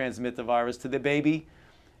transmit the virus to the baby,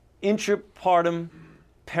 intrapartum,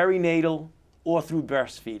 perinatal, or through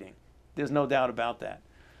breastfeeding. There's no doubt about that.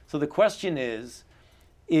 So the question is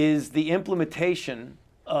the implementation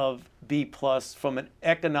of B+ from an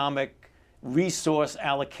economic resource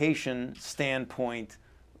allocation standpoint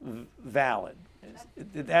valid?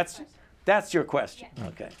 That's your question. Yeah.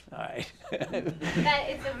 Okay, all right. That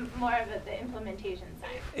is more of the implementation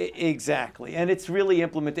side. Exactly, and it's really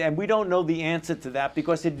implemented, and we don't know the answer to that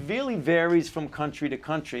because it really varies from country to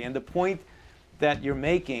country. And the point that you're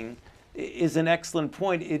making is an excellent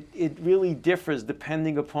point. It really differs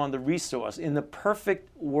depending upon the resource. In the perfect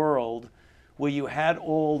world where you had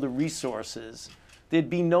all the resources, there'd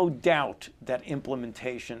be no doubt that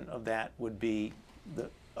implementation of that would be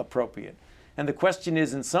appropriate. And the question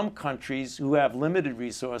is, in some countries who have limited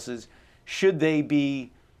resources, should they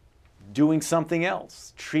be doing something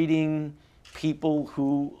else, treating people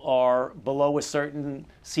who are below a certain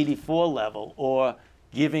CD4 level, or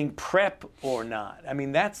giving PrEP or not? I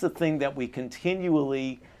mean, that's the thing that we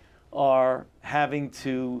continually are having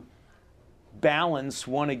to balance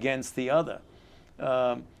one against the other.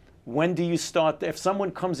 When do you start? If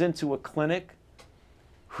someone comes into a clinic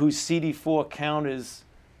whose CD4 count is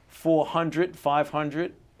 400,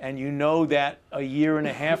 500, and you know that a year and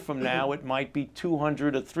a half from now it might be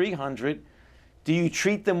 200 or 300, do you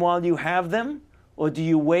treat them while you have them? Or do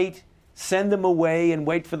you wait, send them away, and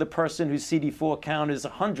wait for the person whose CD4 count is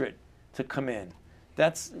 100 to come in?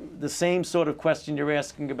 That's the same sort of question you're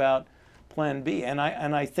asking about Plan B. And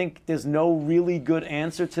I think there's no really good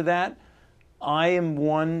answer to that. I am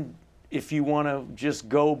one, if you want to just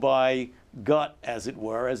go by gut, as it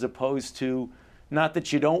were, as opposed to, not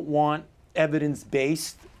that you don't want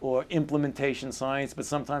evidence-based or implementation science, but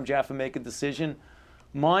sometimes you have to make a decision.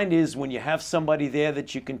 Mine is, when you have somebody there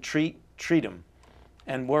that you can treat them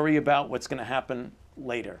and worry about what's going to happen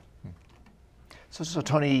later. So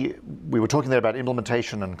Tony, we were talking there about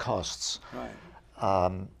implementation and costs. Right.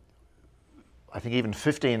 I think even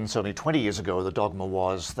 15, certainly 20 years ago, the dogma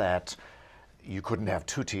was that you couldn't have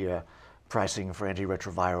two-tier pricing for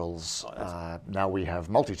antiretrovirals. Now we have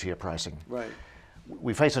multi-tier pricing. Right.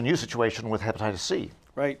 We face a new situation with hepatitis C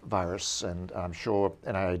virus, and I'm sure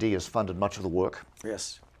NIAID has funded much of the work.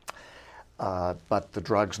 Yes. But the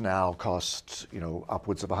drugs now cost,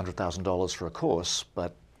 upwards of $100,000 for a course,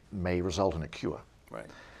 but may result in a cure. Right.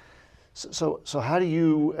 So how do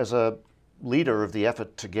you, as a leader of the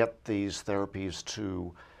effort to get these therapies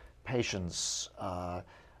to patients,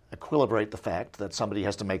 equilibrate the fact that somebody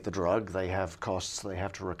has to make the drug, they have costs they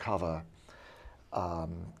have to recover?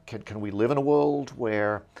 Can we live in a world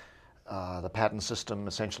where the patent system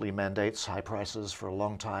essentially mandates high prices for a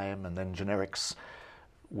long time, and then generics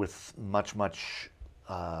with much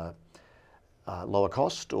lower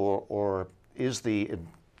cost? Or is the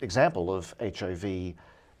example of HIV,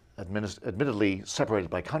 admittedly separated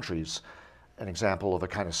by countries, an example of a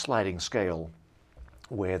kind of sliding scale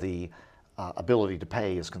where the ability to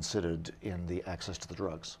pay is considered in the access to the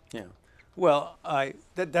drugs? Yeah. Well,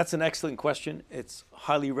 that's an excellent question. It's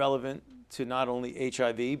highly relevant to not only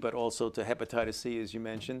HIV, but also to hepatitis C, as you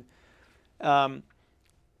mentioned.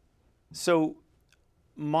 So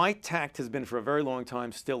my tact has been for a very long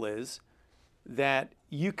time, still is, that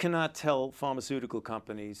you cannot tell pharmaceutical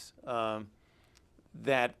companies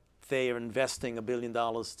that they are investing $1 billion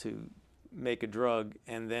to make a drug,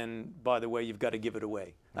 and then, by the way, you've got to give it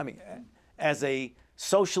away. I mean, as a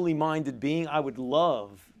socially minded being, I would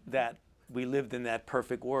love that we lived in that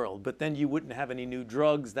perfect world, but then you wouldn't have any new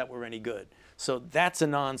drugs that were any good. So that's a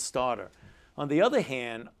non-starter. On the other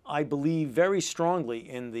hand, I believe very strongly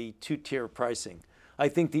in the two-tier pricing. I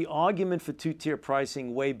think the argument for two-tier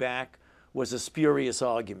pricing way back was a spurious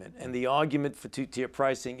argument. And the argument for two-tier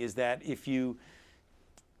pricing is that if you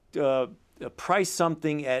price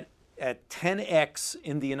something at 10x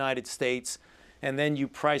in the United States, and then you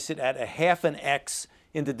price it at a half an X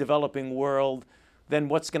in the developing world, then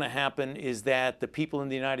what's going to happen is that the people in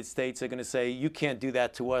the United States are going to say, you can't do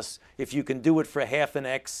that to us. If you can do it for a half an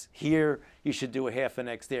X here, you should do a half an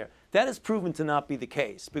X there. That is proven to not be the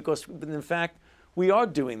case, because in fact, we are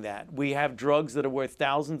doing that. We have drugs that are worth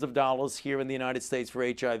thousands of dollars here in the United States for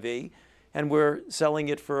HIV, and we're selling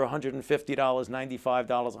it for $150, $95,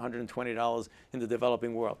 $120 in the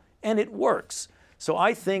developing world. And it works. So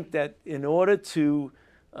I think that in order to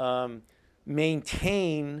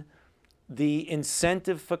maintain the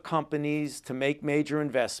incentive for companies to make major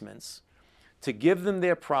investments, to give them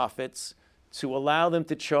their profits, to allow them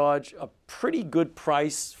to charge a pretty good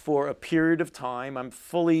price for a period of time. I'm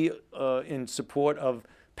fully in support of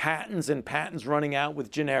patents and patents running out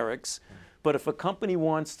with generics. But if a company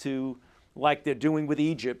wants to, like they're doing with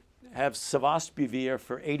Egypt, have Savostbuvir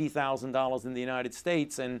for $80,000 in the United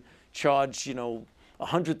States and charge,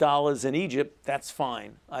 $100 in Egypt, that's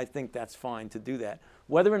fine. I think that's fine to do that.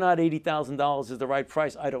 Whether or not $80,000 is the right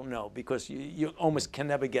price, I don't know, because you almost can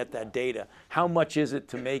never get that data. How much is it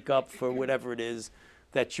to make up for whatever it is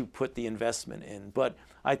that you put the investment in? But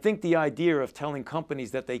I think the idea of telling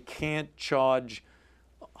companies that they can't charge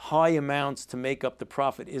high amounts to make up the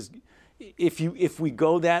profit is, if we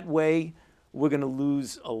go that way, we're going to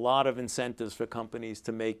lose a lot of incentives for companies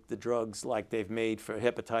to make the drugs like they've made for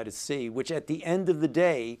hepatitis C, which at the end of the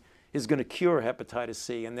day is going to cure hepatitis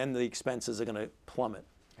C, and then the expenses are going to plummet.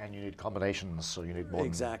 And you need combinations, so you need more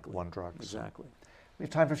than one drug. Exactly. We have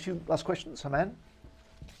time for a few last questions. Haman?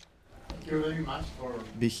 Thank you very much for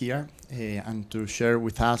being here and to share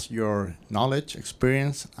with us your knowledge,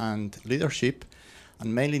 experience, and leadership,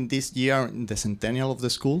 and mainly in this year in the centennial of the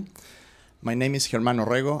school. My name is Germán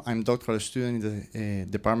Orrego. I'm a doctoral student in the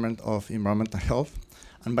Department of Environmental Health.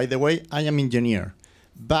 And by the way, I am an engineer.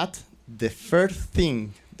 But the first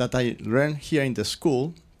thing that I learned here in the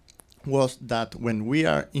school was that when we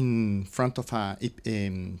are in front of a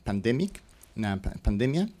pandemic,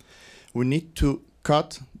 pandemia, we need to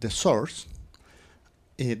cut the source.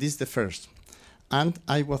 This is the first. And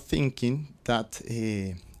I was thinking that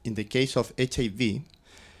in the case of HIV,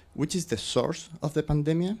 which is the source of the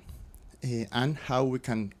pandemic, and how we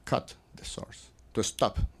can cut the source, to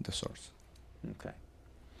stop the source. Okay.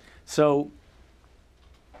 So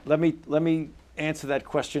let me answer that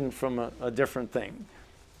question from a different thing.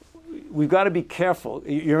 We've got to be careful.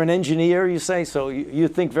 You're an engineer, you say, so you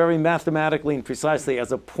think very mathematically and precisely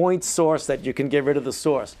as a point source that you can get rid of the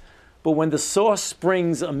source. But when the source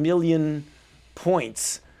springs 1 million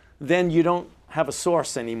points, then you don't have a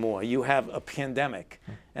source anymore. You have a pandemic.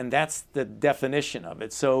 And that's the definition of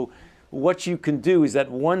it. So what you can do is that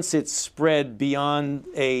once it's spread beyond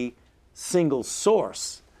a single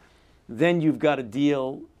source, then you've got to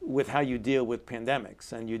deal with how you deal with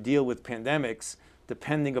pandemics. And you deal with pandemics,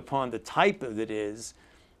 depending upon the type of it is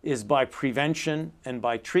by prevention and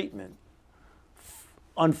by treatment.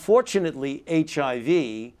 Unfortunately,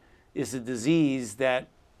 HIV is a disease that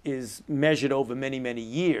is measured over many, many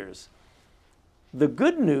years. The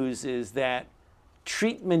good news is that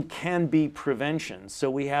treatment can be prevention. So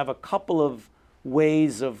we have a couple of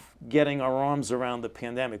ways of getting our arms around the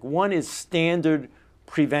pandemic. One is standard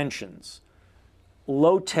preventions,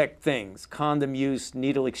 low-tech things, condom use,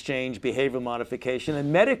 needle exchange, behavioral modification,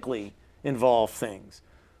 and medically involved things.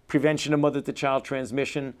 Prevention of mother-to-child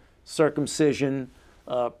transmission, circumcision,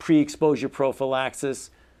 pre-exposure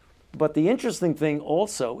prophylaxis. But the interesting thing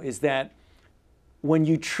also is that when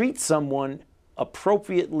you treat someone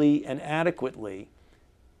appropriately and adequately,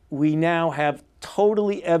 we now have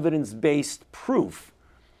totally evidence-based proof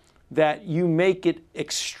that you make it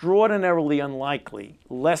extraordinarily unlikely,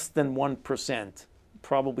 less than 1%,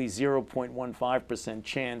 probably 0.15%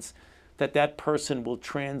 chance that that person will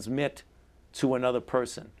transmit to another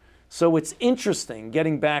person. So it's interesting,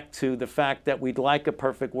 getting back to the fact that we'd like a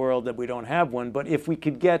perfect world, that we don't have one, but if we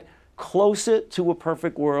could get closer to a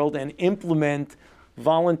perfect world and implement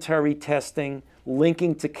voluntary testing,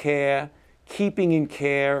 linking to care, keeping in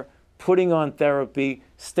care, putting on therapy,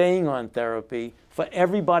 staying on therapy, for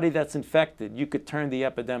everybody that's infected, you could turn the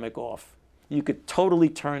epidemic off. You could totally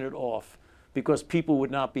turn it off because people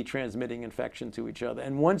would not be transmitting infection to each other.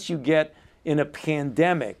 And once you get in a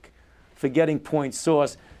pandemic, forgetting point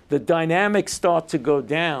source, the dynamics start to go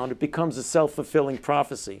down. It becomes a self-fulfilling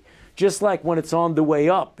prophecy. Just like when it's on the way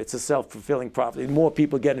up, it's a self-fulfilling prophecy. More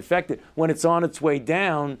people get infected. When it's on its way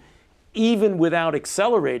down, even without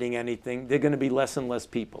accelerating anything, there are going to be less and less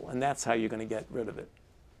people. And that's how you're going to get rid of it.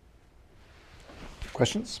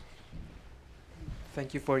 Questions?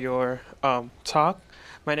 Thank you for your talk.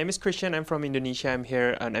 My name is Christian. I'm from Indonesia. I'm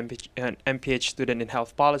here, an MPH student in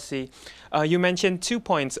health policy. You mentioned 2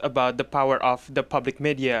 points about the power of the public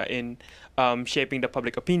media in shaping the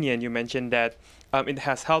public opinion. You mentioned that it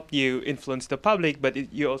has helped you influence the public, but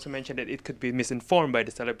you also mentioned that it could be misinformed by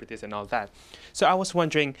the celebrities and all that. So I was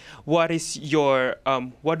wondering, what do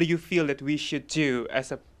you feel that we should do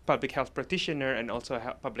as a public health practitioner and also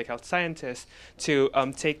a public health scientist to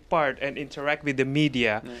take part and interact with the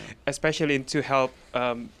media, especially to help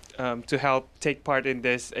take part in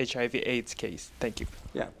this HIV/AIDS case? Thank you.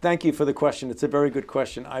 Yeah, thank you for the question. It's a very good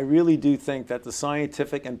question. I really do think that the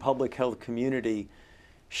scientific and public health community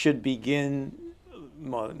should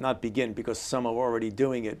not begin because some are already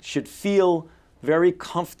doing it, should feel very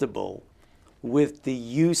comfortable with the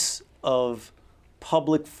use of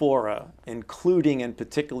public fora, including and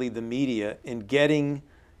particularly the media, in getting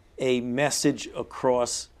a message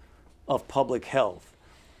across of public health.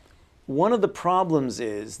 One of the problems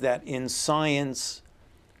is that in science,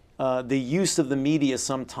 the use of the media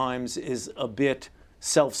sometimes is a bit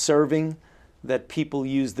self-serving, that people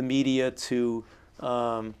use the media to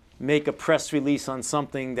make a press release on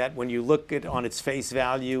something that when you look at on its face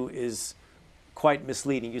value is quite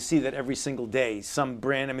misleading. You see that every single day. Some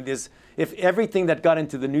brand, if everything that got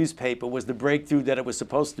into the newspaper was the breakthrough that it was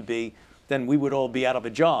supposed to be, then we would all be out of a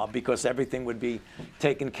job because everything would be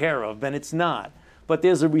taken care of, and it's not. But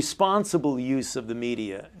there's a responsible use of the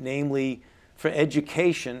media, namely for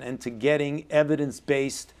education and to getting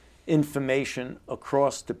evidence-based information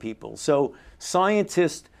across to people. So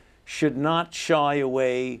scientists should not shy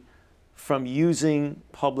away from using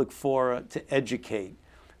public fora to educate,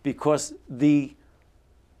 because the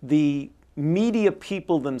media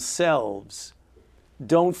people themselves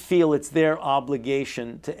don't feel it's their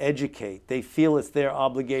obligation to educate. They feel it's their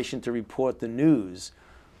obligation to report the news.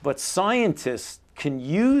 But scientists can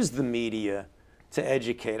use the media to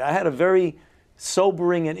educate. I had a very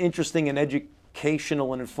sobering and interesting and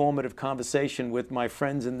educational and informative conversation with my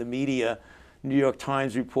friends in the media, New York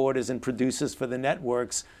Times reporters and producers for the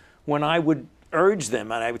networks, when I would urge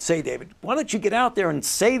them, and I would say, David, why don't you get out there and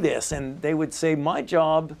say this? And they would say, my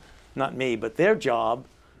job, not me, but their job,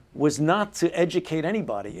 was not to educate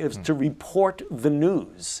anybody. It was to report the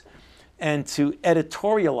news and to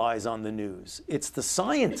editorialize on the news. It's the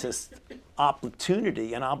scientist's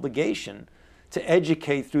opportunity and obligation to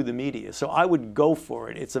educate through the media. So I would go for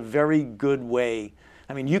it. It's a very good way.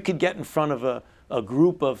 I mean, you could get in front of a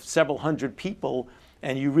group of several hundred people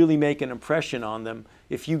and you really make an impression on them.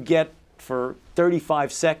 If you get for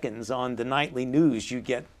 35 seconds on the nightly news, you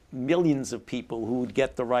get millions of people who would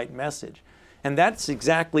get the right message. And that's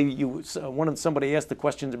exactly, somebody asked the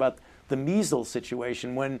questions about the measles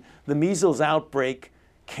situation. When the measles outbreak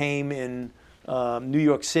came in New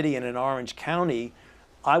York City and in Orange County,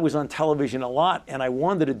 I was on television a lot, and I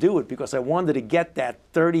wanted to do it because I wanted to get that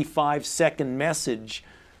 35-second message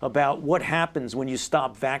about what happens when you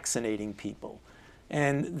stop vaccinating people.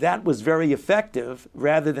 And that was very effective,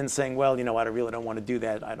 rather than saying, well, you know what, I really don't want to do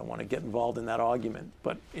that. I don't want to get involved in that argument.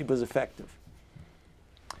 But it was effective.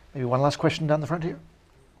 Maybe one last question down the front here.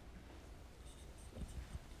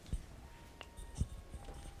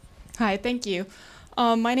 Hi, thank you.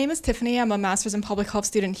 My name is Tiffany. I'm a master's in public health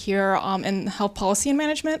student here in health policy and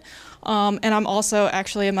management. And I'm also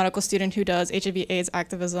actually a medical student who does HIV/AIDS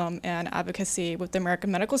activism and advocacy with the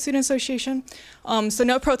American Medical Student Association. So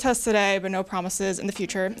no protests today, but no promises in the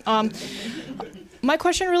future. My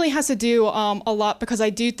question really has to do a lot because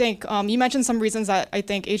I do think, you mentioned some reasons that I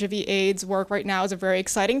think HIV/AIDS work right now is a very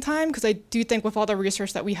exciting time, because I do think with all the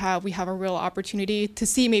research that we have a real opportunity to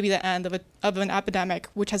see maybe the end of an epidemic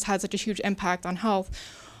which has had such a huge impact on health.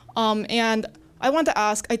 And I wanted to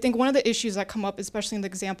ask, I think one of the issues that come up, especially in the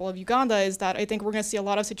example of Uganda, is that I think we're going to see a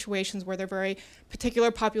lot of situations where they're very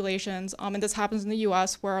particular populations, and this happens in the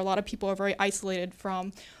US, where a lot of people are very isolated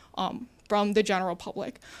from the general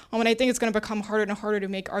public. And I think it's going to become harder and harder to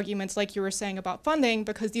make arguments like you were saying about funding,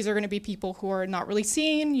 because these are going to be people who are not really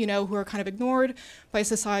seen, who are kind of ignored by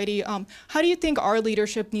society. How do you think our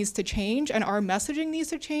leadership needs to change and our messaging needs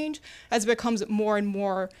to change as it becomes more and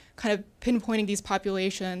more kind of pinpointing these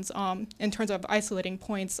populations in terms of isolating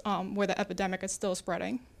points where the epidemic is still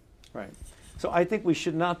spreading? Right. So I think we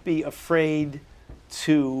should not be afraid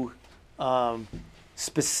to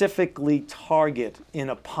specifically target in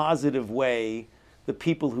a positive way the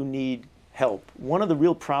people who need help. One of the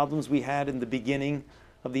real problems we had in the beginning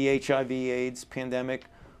of the HIV/AIDS pandemic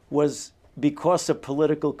was, because of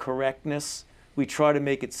political correctness, we try to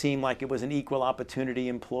make it seem like it was an equal opportunity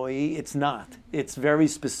employee. It's not. It's very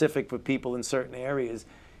specific for people in certain areas.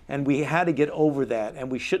 And we had to get over that, and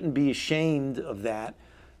we shouldn't be ashamed of that,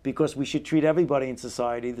 because we should treat everybody in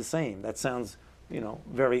society the same. That sounds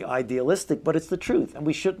very idealistic, but it's the truth. And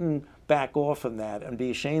we shouldn't back off from that and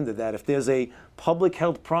be ashamed of that. If there's a public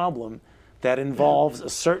health problem that involves a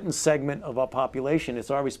certain segment of our population,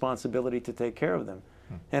 it's our responsibility to take care of them.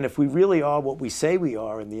 And if we really are what we say we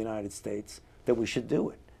are in the United States, then we should do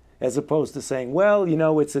it, as opposed to saying, well,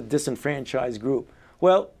 it's a disenfranchised group.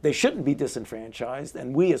 Well, they shouldn't be disenfranchised,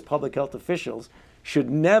 and we as public health officials should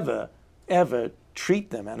never, ever treat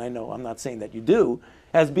them, and I know I'm not saying that you do,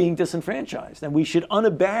 as being disenfranchised. And we should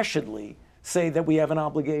unabashedly say that we have an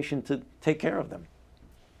obligation to take care of them.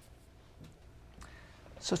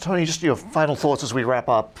 So Tony, just your final thoughts as we wrap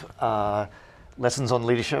up. Lessons on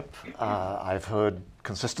leadership. I've heard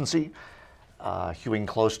consistency, hewing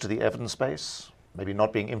close to the evidence base, maybe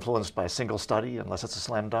not being influenced by a single study unless it's a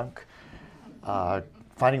slam dunk,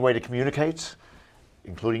 finding a way to communicate,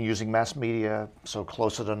 including using mass media, so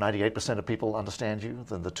closer to 98% of people understand you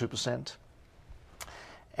than the 2%.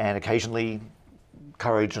 And occasionally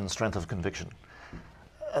courage and strength of conviction.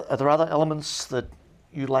 Are there other elements that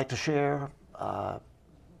you'd like to share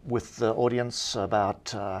with the audience about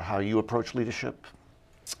how you approach leadership?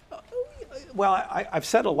 Well, I've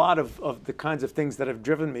said a lot of the kinds of things that have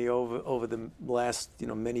driven me over the last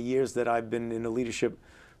many years that I've been in a leadership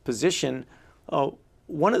position.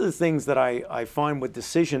 one of the things that I find with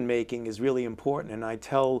decision making is really important, and I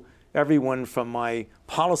tell everyone from my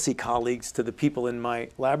policy colleagues to the people in my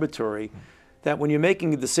laboratory that when you're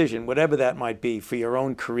making a decision, whatever that might be, for your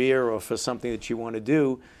own career or for something that you want to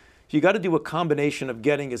do, you got to do a combination of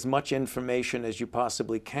getting as much information as you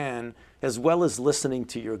possibly can, as well as listening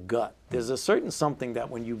to your gut. There's a certain something that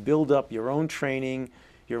when you build up your own training,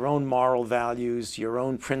 your own moral values, your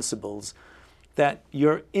own principles, that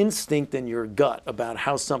your instinct and your gut about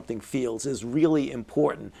how something feels is really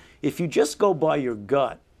important. If you just go by your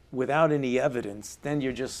gut without any evidence, then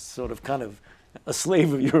you're just sort of kind of a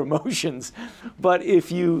slave of your emotions. But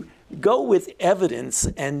if you go with evidence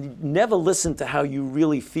and never listen to how you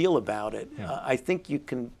really feel about it, I think you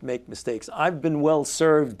can make mistakes. I've been well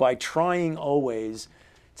served by trying always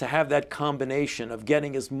to have that combination of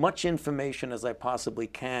getting as much information as I possibly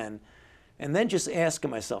can, and then just asking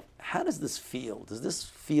myself, how does this feel? Does this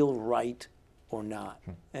feel right or not?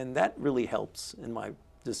 And that really helps in my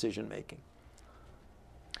decision making.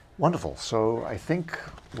 Wonderful. So I think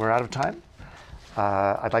we're out of time.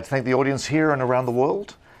 I'd like to thank the audience here and around the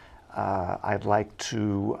world. I'd like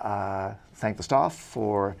to thank the staff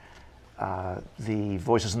for the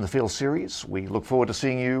Voices in the Field series. We look forward to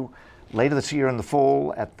seeing you later this year in the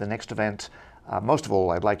fall at the next event. Most of all,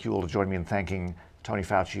 I'd like you all to join me in thanking Tony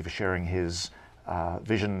Fauci for sharing his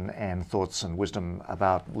vision and thoughts and wisdom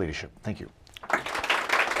about leadership. Thank you.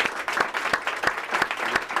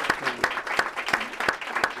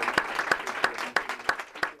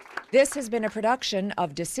 This has been a production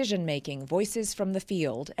of Decision Making, Voices from the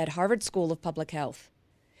Field at Harvard School of Public Health.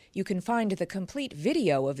 You can find the complete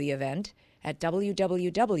video of the event at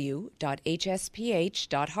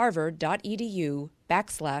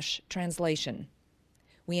www.hsph.harvard.edu/translation.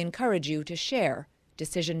 We encourage you to share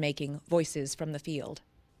Decision Making, Voices from the Field.